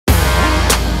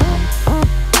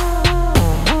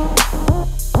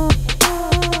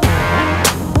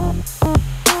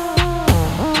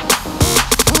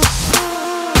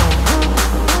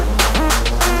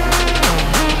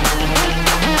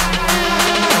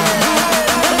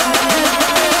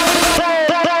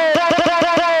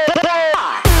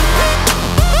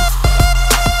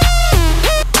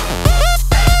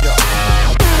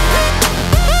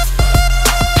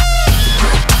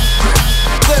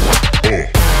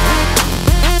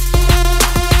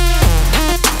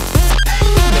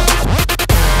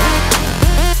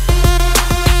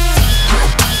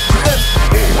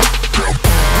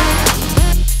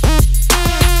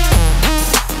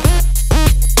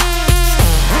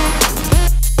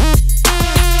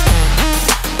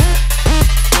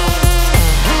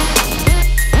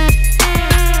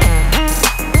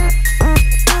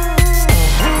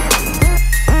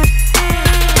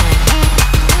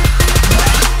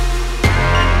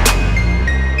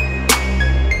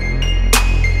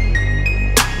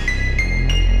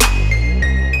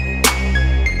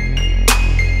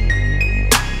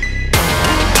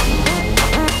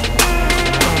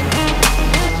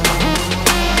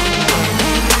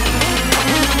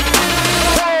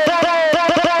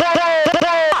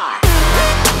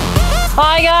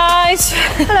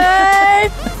Hello.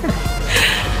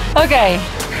 Okay,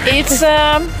 it's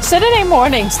Saturday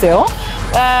morning still.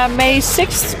 May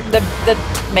 6th.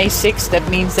 May 6th. That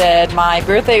means that my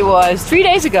birthday was 3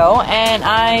 days ago, and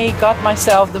I got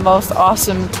myself the most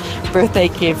awesome birthday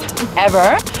gift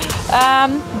ever.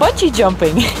 Bungee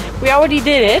jumping. We already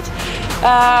did it.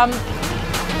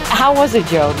 How was it,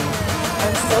 Jody?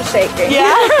 I'm still shaking.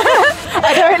 Yeah.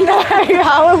 I don't know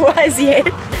how it was yet.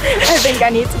 I think I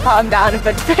need to calm down a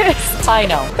bit first. I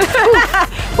know.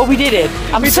 But we did it.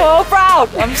 I'm so proud.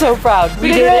 I'm so proud. We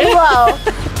did really well.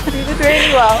 We did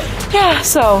really well. Yeah,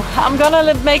 so I'm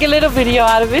gonna make a little video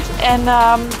out of it, and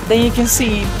then you can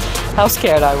see how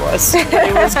scared I was. But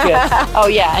it was good. Oh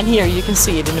yeah, and here you can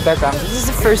see it in the background. This is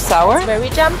the first tower. That's where we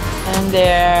jump. And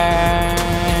there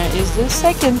is the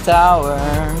second tower.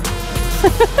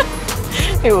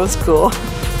 It was cool.